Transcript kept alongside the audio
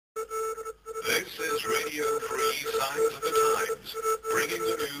Signs of the times, bringing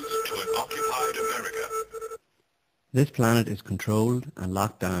the news to an occupied America. This planet is controlled and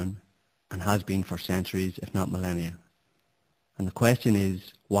locked down and has been for centuries, if not millennia. And the question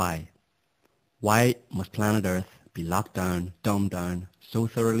is, why? Why must planet Earth be locked down, dumbed down, so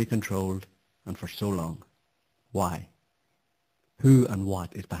thoroughly controlled and for so long? Why? Who and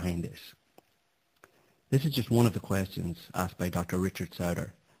what is behind this? This is just one of the questions asked by Dr. Richard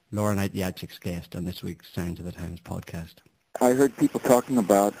Sauder, Laura Knight Jadczyk's guest on this week's Signs of the Times podcast. I heard people talking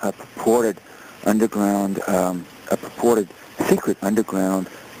about a purported secret underground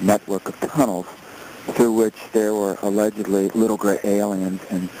network of tunnels through which there were allegedly little gray aliens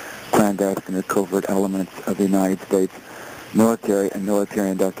and clandestine or covert elements of the United States military and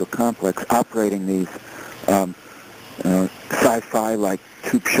military-industrial complex operating these sci-fi-like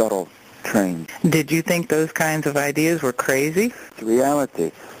tube shuttle trains. Did you think those kinds of ideas were crazy? It's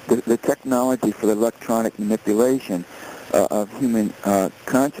reality. The technology for the electronic manipulation of human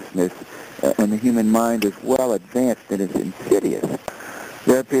consciousness and the human mind is well advanced and is insidious.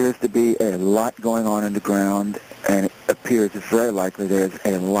 There appears to be a lot going on underground, and it appears it's very likely there's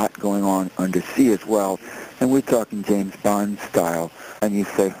a lot going on undersea as well. And we're talking James Bond style. And you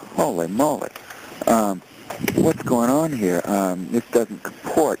say, holy moly, what's going on here? This doesn't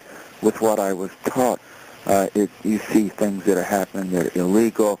comport with what I was taught. You see things that are happening that are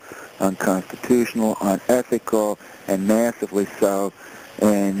illegal, unconstitutional, unethical, and massively so.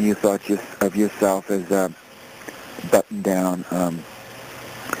 And you thought of yourself as a button-down,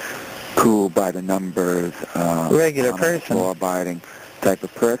 cool by the numbers, regular person, law-abiding type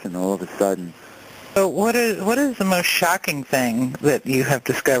of person. All of a sudden. So what is the most shocking thing that you have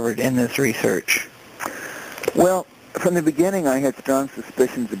discovered in this research? Well, from the beginning, I had strong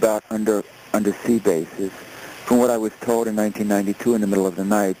suspicions about undersea bases. From what I was told in 1992 in the middle of the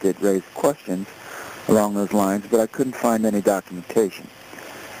night, it raised questions along those lines, but I couldn't find any documentation.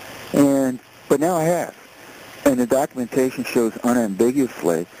 But now I have, and the documentation shows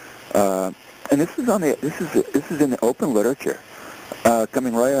unambiguously. And this is in the open literature,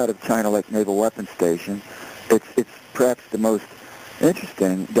 coming right out of China Lake Naval Weapons Station. It's perhaps the most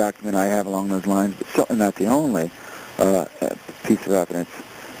interesting document I have along those lines, but certainly not the only piece of evidence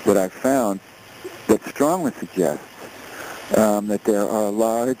that I've found that strongly suggests that there are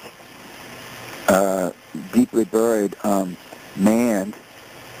large, deeply buried, manned,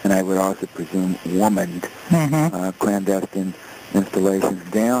 and I would also presume womaned, clandestine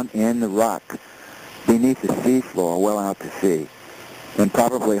installations down in the rock beneath the seafloor, well out to sea, and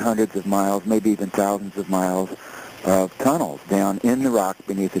probably hundreds of miles, maybe even thousands of miles of tunnels down in the rock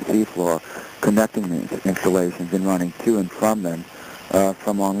beneath the seafloor, connecting these installations and running to and from them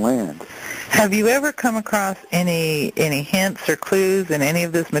from on land. Have you ever come across any hints or clues in any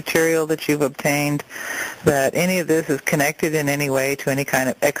of this material that you've obtained that any of this is connected in any way to any kind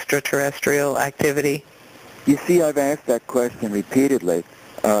of extraterrestrial activity? You see, I've asked that question repeatedly,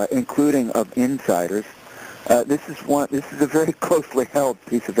 including of insiders. This is a very closely held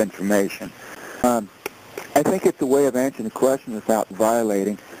piece of information. I think it's a way of answering the question without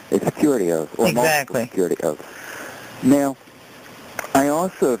violating a security oath or multiple security oaths. Now, I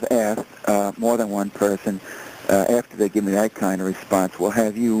also have asked more than one person after they give me that kind of response, well,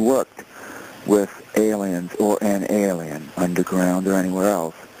 have you worked with aliens or an alien underground or anywhere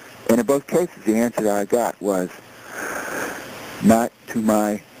else? And in both cases, the answer that I got was, not to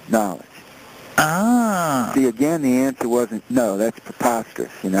my knowledge. Ah. See, again, the answer wasn't, no, that's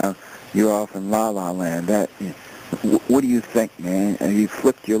preposterous, You're off in la-la land. What do you think, man? And you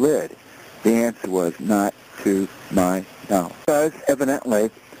flipped your lid. The answer was, not to my knowledge. Because, evidently,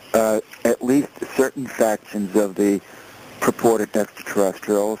 at least certain factions of the purported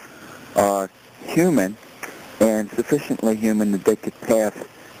extraterrestrials are human, and sufficiently human that they could pass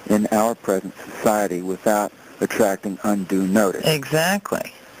in our present society without attracting undue notice.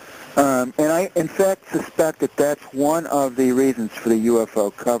 Exactly. And I, in fact, suspect that that's one of the reasons for the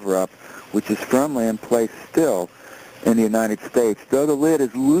UFO cover-up, which is firmly in place still in the United States, though the lid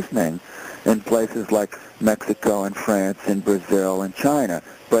is loosening in places like Mexico and France and Brazil and China.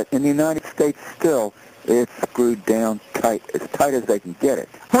 But in the United States still, it's screwed down tight as they can get it.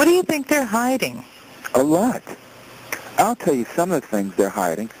 What do you think they're hiding? A lot. I'll tell you some of the things they're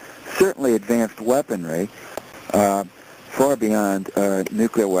hiding. Certainly advanced weaponry, far beyond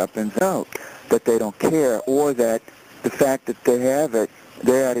nuclear weapons. No, that they don't care, or that the fact that they have it,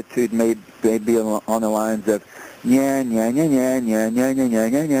 their attitude may be on the lines of, yeah, yeah, yeah, yeah, yeah, yeah, yeah,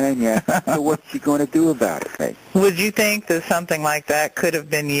 yeah, yeah, yeah. So what's you going to do about it? Hey? Would you think that something like that could have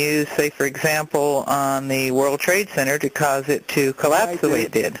been used, say, for example, on the World Trade Center to cause it to collapse the way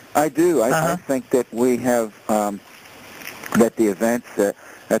it did? I do. I think that we have that the events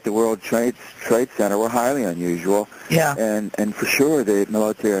at the World Trade Center were highly unusual. Yeah. And for sure the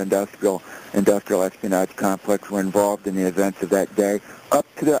military-industrial espionage complex were involved in the events of that day up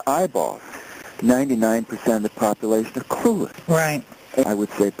to their eyeballs. 99% of the population are clueless. Right. I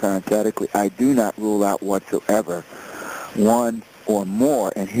would say parenthetically, I do not rule out whatsoever one or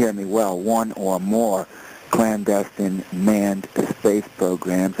more, and hear me well, one or more clandestine manned space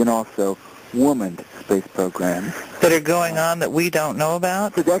programs and also womaned space programs. That are going on that we don't know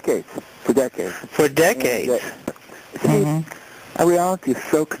about? For decades. For decades. For decades. And, our reality is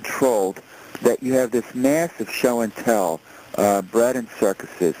so controlled that you have this massive show and tell, bread and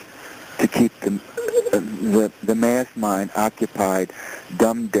circuses, to keep the mass mind occupied,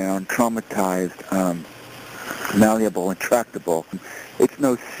 dumbed down, traumatized, malleable, intractable. It's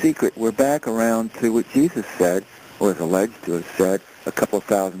no secret. We're back around to what Jesus said, or is alleged to have said, a couple of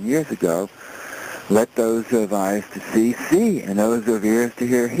thousand years ago. Let those who have eyes to see, see, and those who have ears to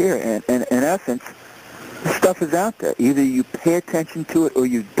hear, hear. And in essence, the stuff is out there. Either you pay attention to it or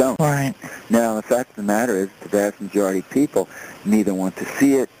you don't. Right. Now, the fact of the matter is the vast majority of people neither want to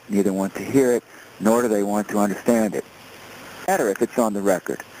see it, neither want to hear it, nor do they want to understand it. No matter if it's on the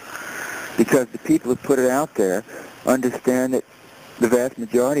record. Because the people who put it out there understand that the vast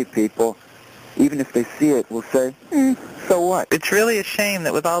majority of people, even if they see it, will say, so what? It's really a shame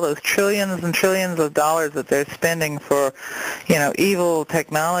that with all those trillions and trillions of dollars that they're spending for, evil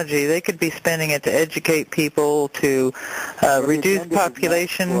technology, they could be spending it to educate people, to reduce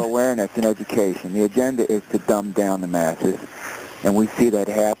population. For awareness and education. The agenda is to dumb down the masses, and we see that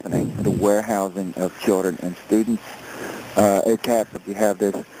happening, the warehousing of children and students. It's happened. You have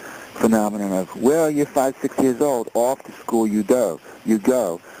this phenomenon of, well, you're 5, 6 years old, off to school you go.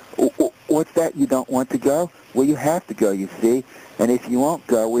 What's that? You don't want to go? Well, you have to go, you see. And if you won't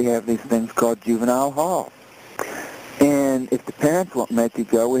go, we have these things called juvenile hall. And if the parents won't make you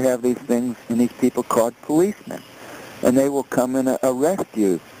go, we have these things and these people called policemen. And they will come and arrest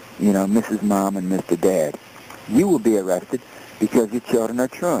you, Mrs. Mom and Mr. Dad. You will be arrested because your children are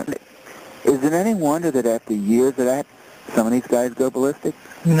truant. Is it any wonder that after years of that, some of these guys go ballistic?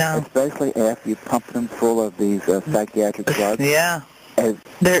 No. Especially after you pump them full of these psychiatric drugs. Yeah.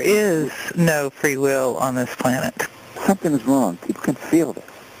 There is no free will on this planet. Something is wrong. People can feel this.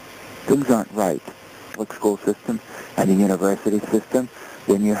 Things aren't right. Public school system and the university system.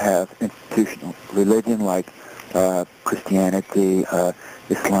 Then you have institutional religion like Christianity,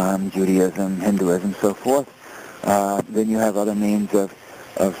 Islam, Judaism, Hinduism, so forth. Then you have other means of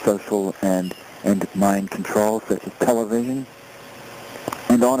social and mind control, such as television,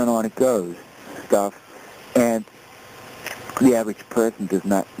 and on it goes. Stuff. And the average person does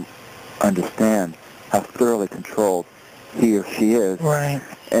not understand how thoroughly controlled he or she is. Right.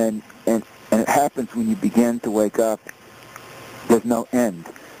 And it happens when you begin to wake up. There's no end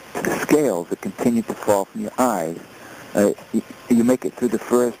to the scales that continue to fall from your eyes. You make it through the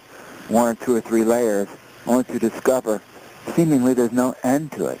first 1 or 2 or 3 layers, only to discover seemingly there's no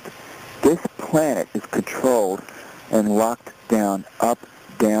end to it. This planet is controlled and locked down, up,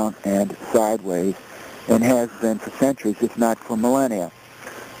 down, and sideways, and has been for centuries, if not for millennia.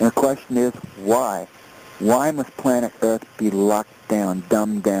 And the question is, why? Why must planet Earth be locked down,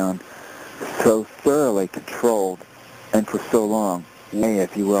 dumbed down, so thoroughly controlled, and for so long? Why,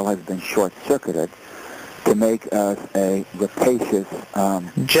 if you will, has been short-circuited to make us a rapacious,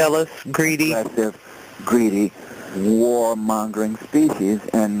 jealous, greedy, aggressive, greedy, war-mongering species,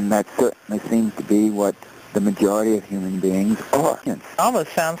 and that certainly seems to be what the majority of human beings are.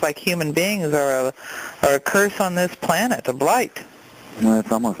 Almost sounds like human beings are a curse on this planet, a blight. Well,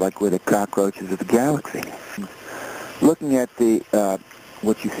 it's almost like we're the cockroaches of the galaxy. Looking at the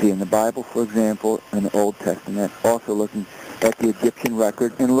what you see in the Bible, for example, in the Old Testament, also looking at the Egyptian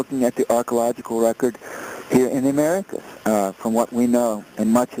record and looking at the archaeological record here in the Americas. From what we know, and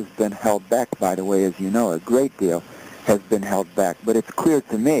much has been held back, by the way, as you know, a great deal has been held back. But it's clear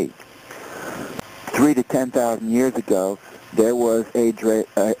to me 3 to 10,000 years ago, there was a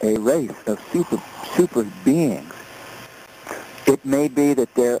race of super beings. It may be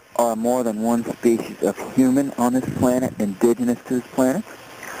that there are more than one species of human on this planet, indigenous to this planet.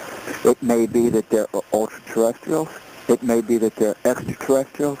 It may be that there are ultra-terrestrials. It may be that there are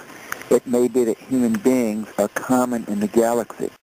extraterrestrials. It may be that human beings are common in the galaxy.